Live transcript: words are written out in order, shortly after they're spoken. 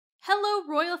Hello,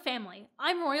 Royal Family.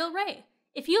 I'm Royal Ray.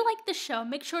 If you like the show,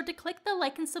 make sure to click the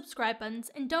like and subscribe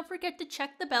buttons, and don't forget to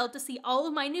check the bell to see all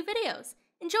of my new videos.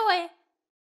 Enjoy!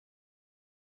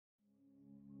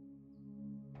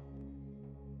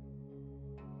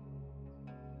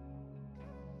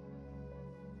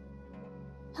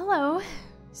 Hello,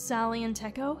 Sally and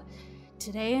Teko.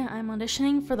 Today I'm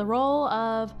auditioning for the role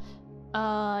of,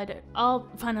 I'll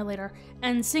find it later,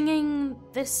 and singing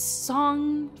this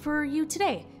song for you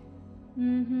today.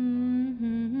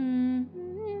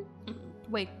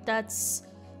 Wait, that's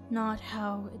not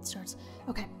how it starts.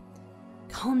 Okay,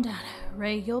 calm down,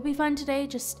 Ray. You'll be fine today.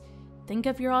 Just think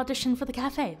of your audition for the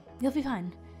cafe. You'll be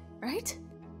fine, right?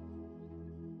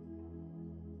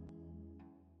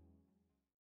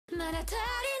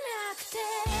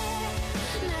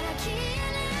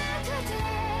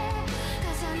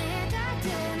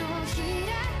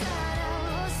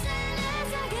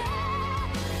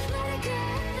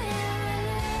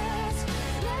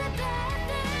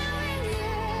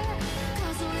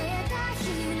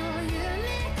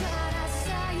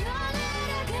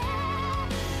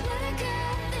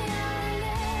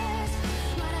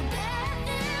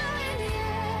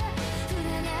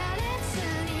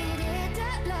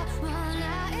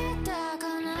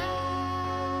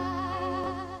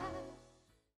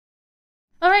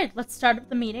 Alright, let's start up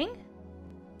the meeting.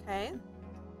 Okay.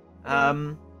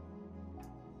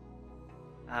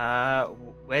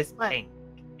 Where's Pink?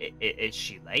 Is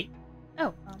she late?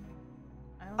 Oh,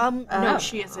 No,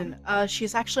 she isn't.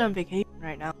 She's actually on vacation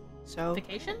right now. So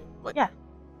vacation? yeah.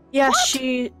 Yeah,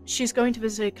 What? she's going to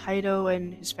visit Kaido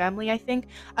and his family, I think.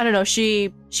 I don't know,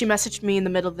 she messaged me in the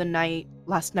middle of the night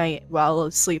last night while I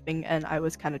was sleeping, and I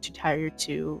was kind of too tired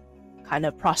to kind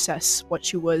of process what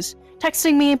she was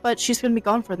texting me, but she's gonna be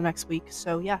gone for the next week,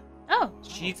 so yeah. Oh.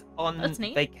 She's on That's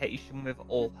neat. vacation with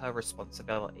all her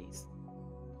responsibilities.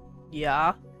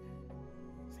 Yeah.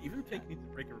 Even Pink needs a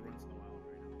break every once in a while right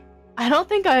now. I don't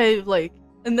think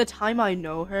in the time I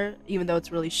know her, even though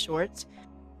it's really short,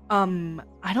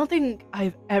 I don't think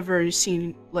I've ever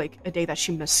seen, like, a day that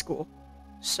she missed school.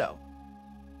 So,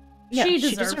 yeah, she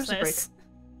deserves a break. this.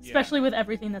 Especially with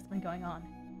everything that's been going on.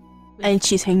 And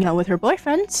she's hanging out with her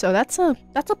boyfriend, so that's a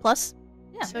plus.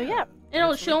 Yeah. So yeah.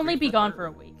 She'll only be gone for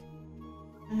a week.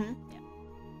 Mm-hmm. Yeah.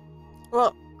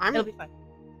 Well, I'm It'll be fine.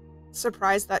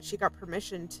 surprised that she got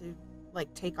permission to,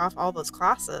 like, take off all those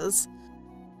classes.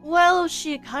 Well,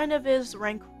 she kind of is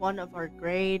rank 1 of our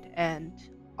grade, and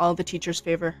all the teachers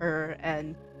favor her,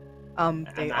 and they And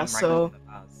I'm also. ranking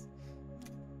with us.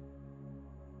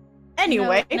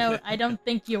 Anyway. No, I don't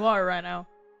think you are right now.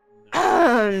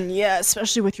 Yeah,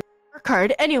 especially with your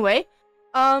card. Anyway,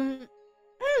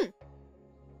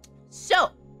 so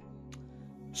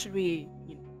should we,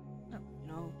 you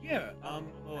know? Yeah,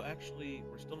 well, actually,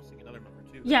 we're still missing another member,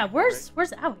 too. Yeah, where's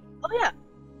right? Aoi? Oh yeah.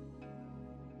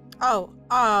 Oh.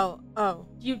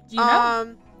 Do you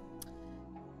know?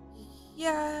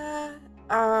 Yeah.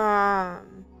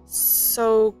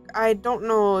 So I don't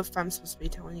know if I'm supposed to be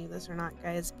telling you this or not,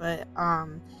 guys, but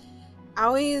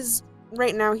Aoi's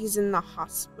right now he's in the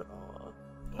hospital.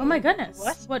 Oh my goodness.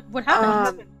 What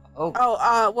happened?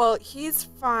 Well, he's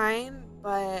fine,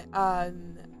 but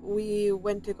we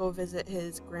went to go visit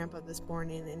his grandpa this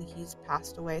morning, and he's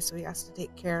passed away, so he has to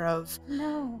take care of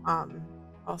No.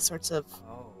 all sorts of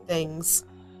Oh. things.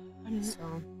 I'm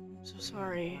So so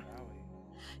sorry.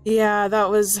 yeah, that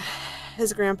was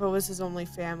his grandpa was his only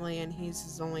family, and he's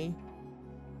his only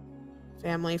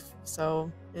family.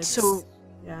 So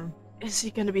yeah. Is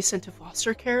he gonna be sent to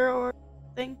foster care or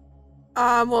thing?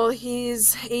 Well,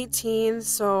 he's 18,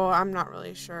 so I'm not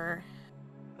really sure.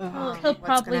 Well, Uh, he'll what's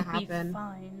probably gonna be happen.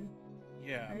 fine.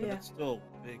 Yeah, but Yeah. it's still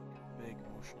big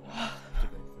emotional to go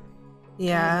through.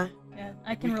 Yeah. Yeah,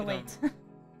 I can We could, relate.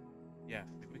 Yeah,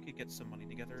 if we could get some money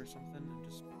together or something and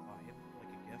just buy him, like,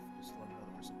 a gift, just let him know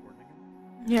that we're supporting him.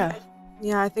 yeah.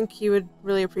 Yeah, I think he would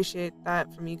really appreciate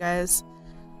that from you guys.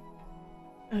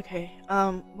 Okay.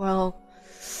 Well,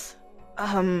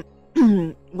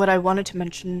 what I wanted to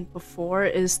mention before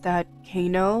is that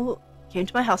Kano came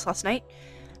to my house last night,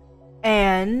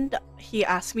 and he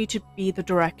asked me to be the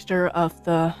director of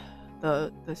the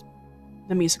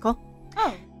musical,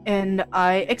 Oh, and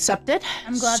I accepted.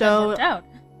 I'm glad so, that worked out.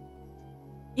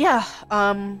 Yeah.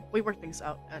 We worked things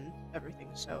out and everything.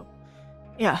 So,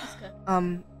 yeah. That's good.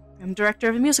 I'm director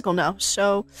of a musical now.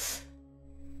 So,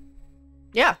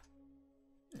 yeah.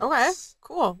 Okay,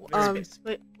 cool. But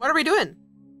What are we doing?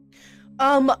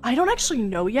 I don't actually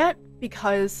know yet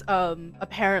because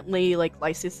apparently like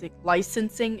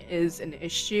licensing is an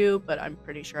issue, but I'm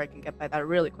pretty sure I can get by that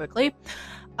really quickly.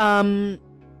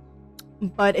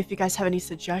 But if you guys have any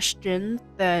suggestions,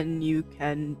 then you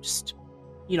can just,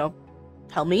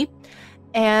 tell me.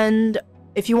 And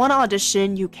if you want to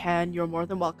audition, you can. You're more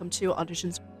than welcome to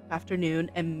auditions this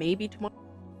afternoon, and maybe tomorrow.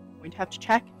 I'm going to have to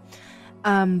check.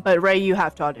 But Ray, you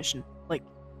have to audition. Like,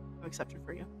 no exception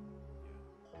for you.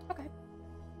 Okay.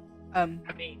 I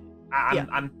mean,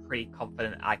 I'm pretty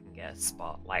confident I can get a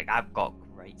spot. Like, I've got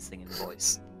great singing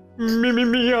voice.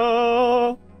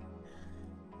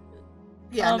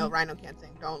 Yeah, no, Rhino can't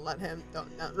sing. Don't let him. No,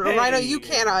 Hey. Rhino, you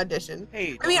can't audition.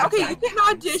 Hey, I mean, don't okay, let you that can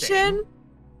guy audition. sing.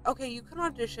 Okay, you can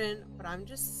audition, but I'm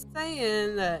just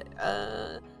saying that,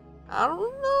 I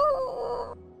don't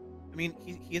know. I mean,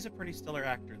 he is a pretty stellar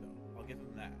actor, though. I'll give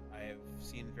him that. I have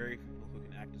seen very few people who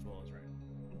can act as well as Ryan.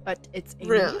 But it's a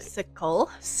Really? musical,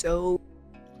 so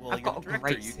Well, I've you're got the a director.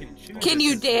 great You can singing choose. voice. Can if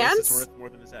you his voice is dance? worth more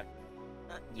than his acting.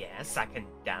 Yes, I can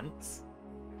dance.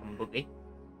 I can boogie.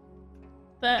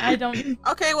 But I don't.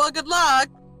 Okay, well, good luck.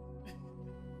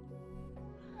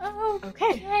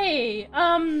 Okay.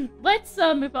 Let's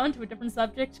move on to a different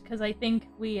subject because I think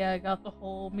we got the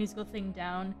whole musical thing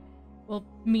down. We'll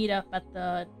meet up at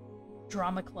the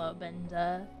drama club and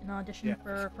an audition Yeah.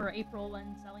 for April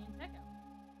and Sally and Tekka.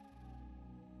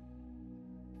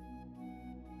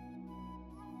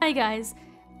 Hi guys,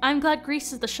 I'm glad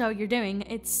Grease is the show you're doing.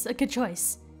 It's a good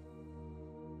choice.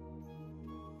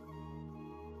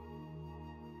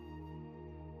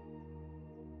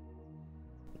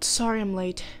 sorry I'm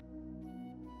late.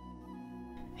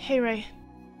 Hey, Ray.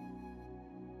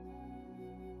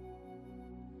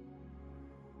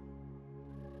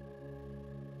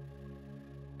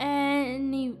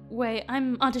 Anyway,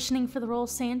 I'm auditioning for the role of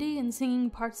Sandy and singing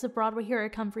parts of Broadway Here I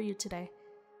Come For You today.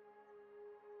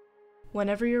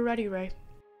 Whenever you're ready, Ray.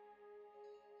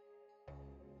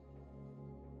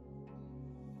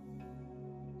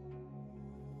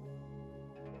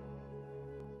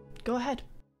 Go ahead.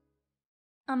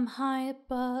 I'm high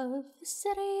above the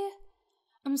city.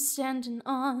 I'm standing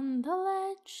on the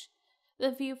ledge.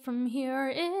 The view from here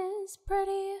is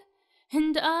pretty,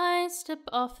 and I step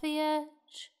off the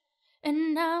edge.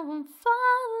 And now I'm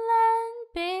falling,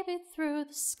 baby, through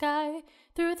the sky.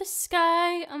 Through the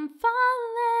sky, I'm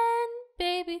falling,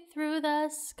 baby, through the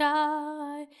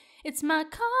sky. It's my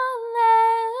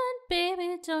calling,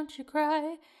 baby, don't you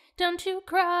cry. Don't you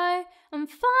cry, I'm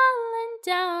falling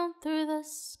down through the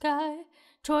sky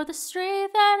toward the street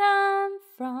that I'm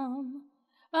from.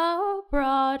 Oh,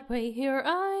 Broadway, here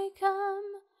I come.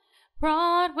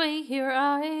 Broadway, here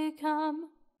I come.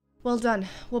 Well done.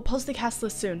 We'll post the cast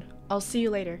list soon. I'll see you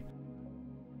later.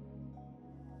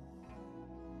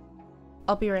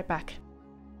 I'll be right back.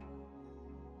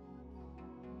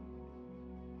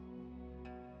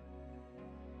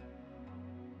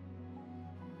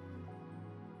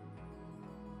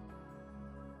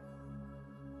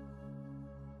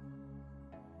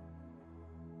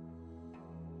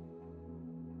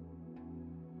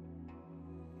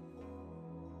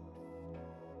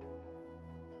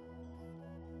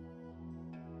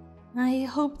 I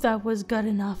hope that was good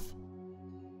enough.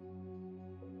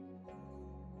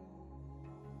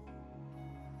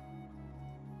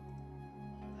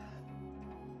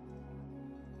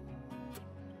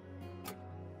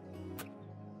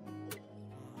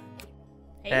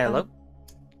 Hello.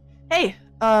 Hey,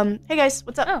 hey guys,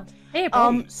 what's up? Oh, hey,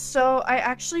 April. So I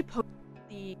actually posted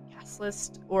the cast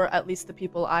list, or at least the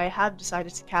people I have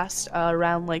decided to cast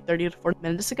around like 30 to 40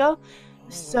 minutes ago.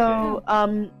 So,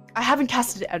 I haven't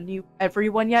casted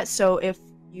everyone yet, so if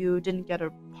you didn't get a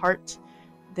part,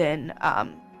 then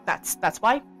that's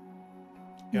why.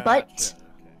 Gotcha,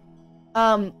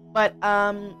 okay. But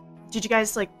did you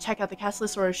guys like check out the cast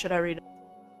list, or should I read it?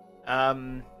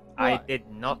 I did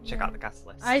not check out the cast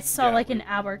list. I saw yeah, like we- an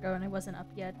hour ago and it wasn't up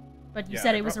yet. But you Yeah,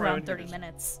 said I it was brought mine around in 30 just-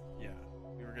 minutes. Yeah,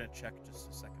 we were gonna check just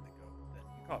a second ago, then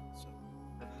you called, so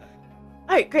perfect timing.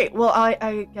 All right, great. Well,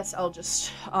 I guess I'll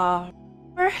just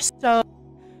first. So,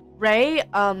 Ray,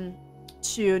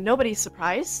 to nobody's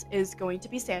surprise, is going to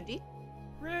be Sandy.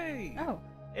 Hooray! Oh,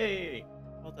 Hey.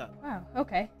 Well done. wow,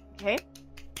 okay. Okay.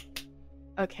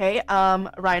 Okay.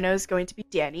 Rhino is going to be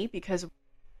Danny because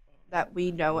that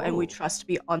we know and we Ooh. trust to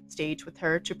be on stage with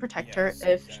her to protect her Yes,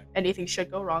 if exactly. anything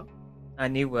should go wrong. I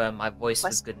knew my voice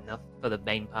was good enough for the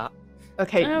main part.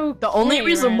 Okay. The only Okay,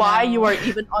 reason why you are Rhino.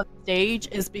 even on stage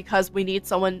is because we need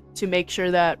someone to make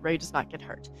sure that Ray does not get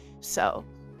hurt. So,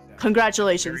 Exactly.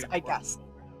 congratulations, Very I important guess. role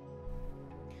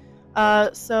right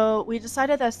now. So we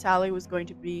decided that Sally was going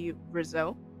to be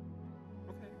Rizzo.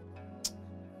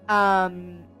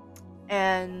 Okay.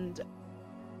 And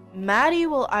Maddie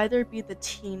will either be the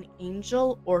teen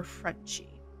angel or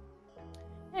Frenchie.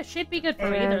 Yeah, she'd be good for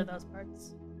either of And- those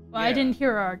parts. Well, I didn't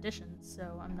hear our auditions,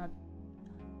 so I'm not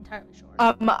entirely sure.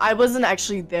 I wasn't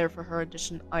actually there for her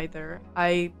audition either.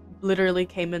 I literally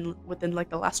came in within like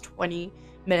the last 20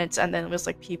 minutes, and then it was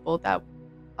like people that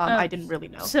I didn't really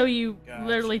know. So you Gotcha.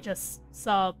 literally just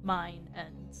saw mine,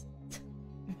 and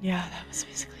Yeah, that was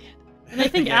basically it. and I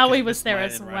think Yeah, 'cause Aoi you was missed there mine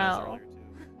as and Rhino's well. earlier,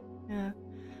 too.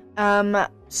 Yeah.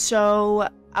 So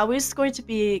Aoi's going to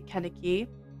be Kaneki,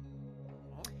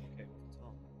 Oh, okay, we can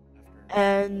tell.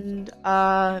 and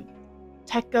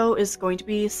Tekko is going to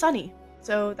be Sunny.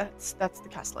 So that's the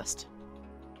cast list.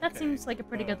 That Okay, seems like a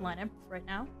pretty good lineup right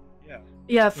now. Yeah.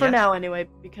 Yeah, for Yeah. now anyway,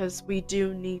 because we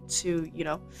do need to,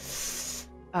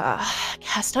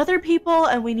 cast other people,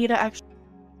 and we need to actually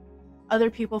other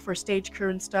people for stage crew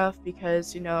and stuff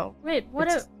because Wait, what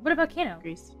about Kano?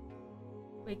 Greece.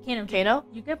 Wait, Kano. Kano?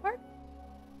 You get part?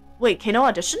 Wait, Kano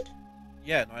auditioned?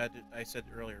 Yeah, no, I said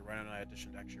earlier, Rhino and I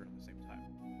auditioned actually around the same time.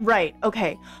 Right.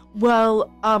 Okay. Well,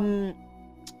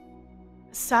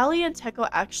 Sally and Tekko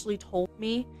actually told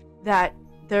me that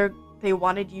they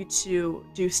wanted you to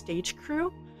do stage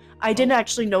crew. I didn't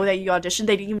actually know that you auditioned.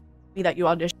 They didn't even tell me that you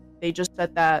auditioned. They just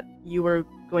said that you were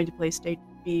going to play stage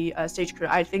crew.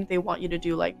 I think they want you to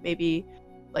do maybe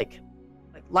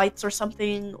lights or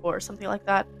something like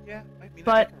that. Yeah, I mean,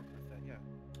 But- I can work with that,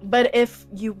 yeah. But if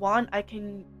you want, I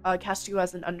can cast you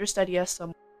as an understudy as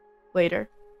some later.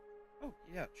 Oh,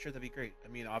 yeah, sure, that'd be great. I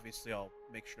mean, obviously, I'll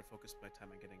make sure to focus my time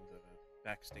on getting the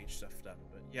backstage stuff done.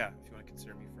 But yeah, if you want to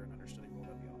consider me for an understudy role,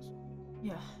 that'd be awesome.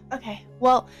 Yeah. Okay.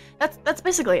 Well, that's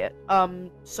basically it.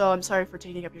 So I'm sorry for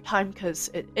taking up your time because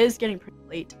it is getting pretty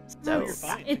late. So you're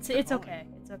fine. It's Thanks for okay.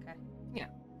 It's okay.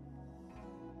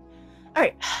 all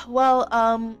right. Well,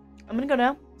 I'm gonna go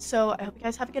now. So I hope you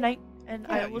guys have a good night, and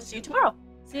Yeah, I will you see you too. tomorrow.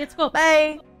 See you at school.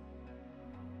 Bye.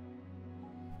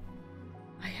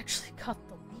 I actually got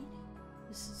the lead.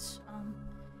 This is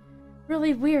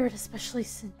really weird, especially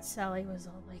since Sally was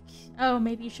all like, "Oh,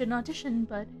 maybe you shouldn't audition,"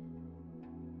 but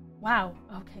wow.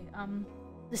 Okay.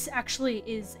 This actually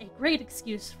is a great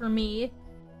excuse for me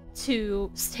to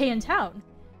stay in town.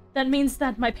 That means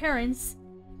that my parents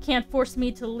can't force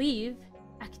me to leave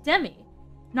Academy.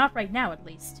 Not right now, at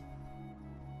least.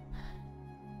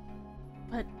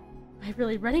 But am I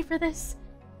really ready for this?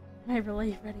 Am I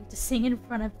really ready to sing in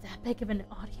front of that big of an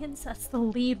audience as the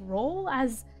lead role?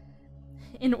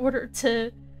 In order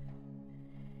to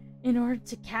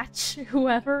catch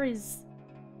whoever is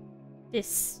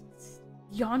this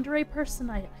Yandere person?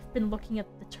 I've been looking at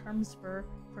the terms for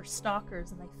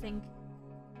stalkers, and I think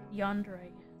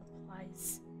Yandere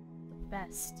applies the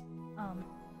best.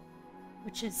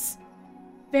 Which is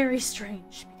very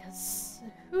strange, because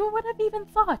who would have even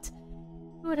thought?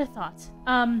 Who would have thought?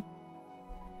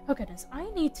 Oh goodness, I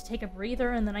need to take a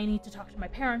breather, and then I need to talk to my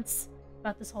parents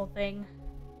about this whole thing.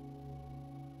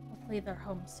 Hopefully they're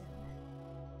home soon.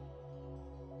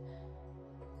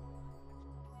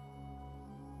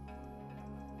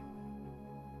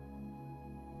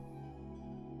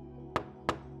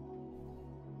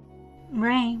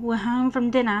 Ray, we're home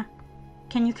from dinner.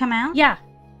 Can you come out? Yeah.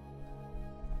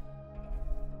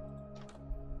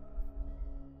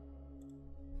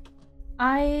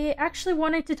 I actually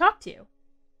wanted to talk to you.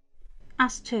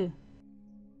 Us too.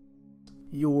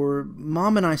 Your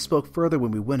mom and I spoke further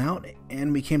when we went out,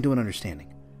 and we came to an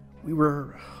understanding. We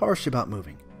were harsh about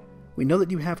moving. We know that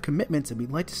you have commitments, and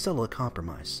we'd like to settle a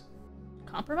compromise.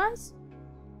 Compromise?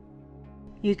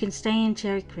 You can stay in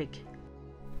Cherry Creek.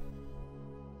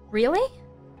 Really?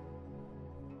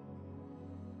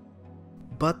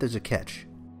 But there's a catch.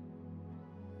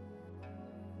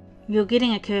 You're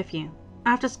getting a curfew.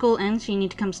 After school ends, you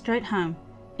need to come straight home.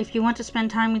 If you want to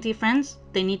spend time with your friends,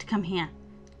 they need to come here.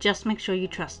 Just make sure you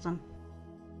trust them.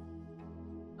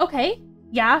 Okay,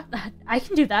 yeah, I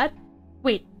can do that.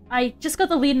 Wait, I just got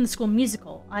the lead in the school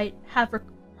musical. I have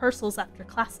rehearsals after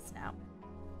classes now.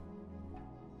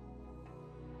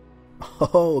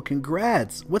 Oh,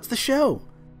 congrats! What's the show?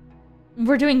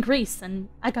 We're doing Grease, and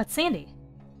I got Sandy.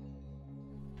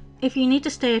 If you need to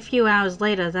stay a few hours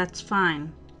later, that's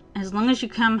fine. As long as you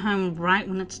come home right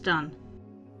when it's done.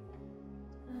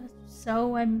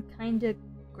 So I'm kinda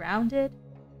grounded?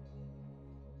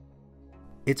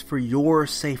 It's for your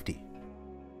safety.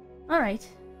 Alright.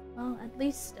 Well, at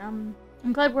least, I'm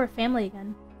glad we're a family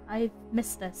again. I've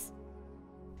missed this.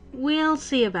 We'll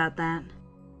see about that.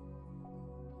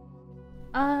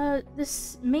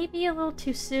 This may be a little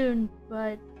too soon,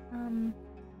 but,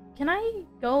 can I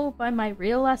go by my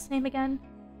real last name again?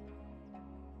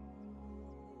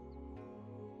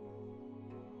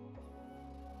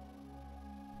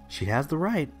 She has the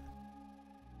right.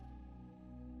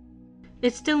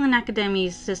 It's still in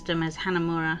Academy's system as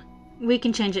Hanamura. We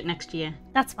can change it next year.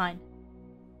 That's fine.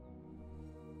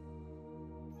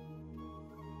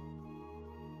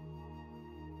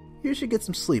 You should get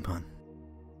some sleep, hon.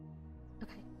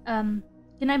 Okay.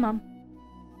 Good night, Mom.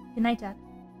 Good night, Dad.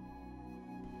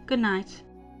 Good night.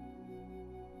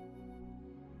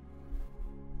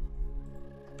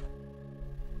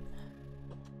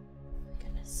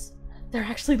 Goodness. They're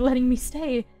actually letting me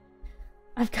stay.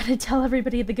 I've got to tell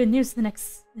everybody the good news the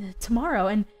next... tomorrow,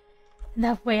 and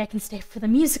that way I can stay for the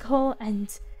musical, and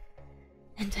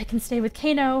I can stay with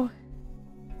Kano.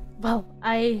 Well,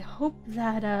 I hope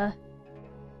that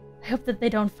they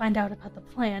don't find out about the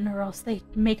plan, or else they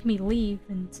make me leave,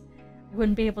 and I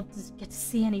wouldn't be able to get to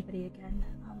see anybody again.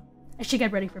 I should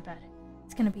get ready for bed.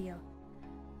 It's gonna be a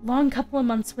long couple of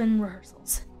months in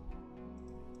rehearsals.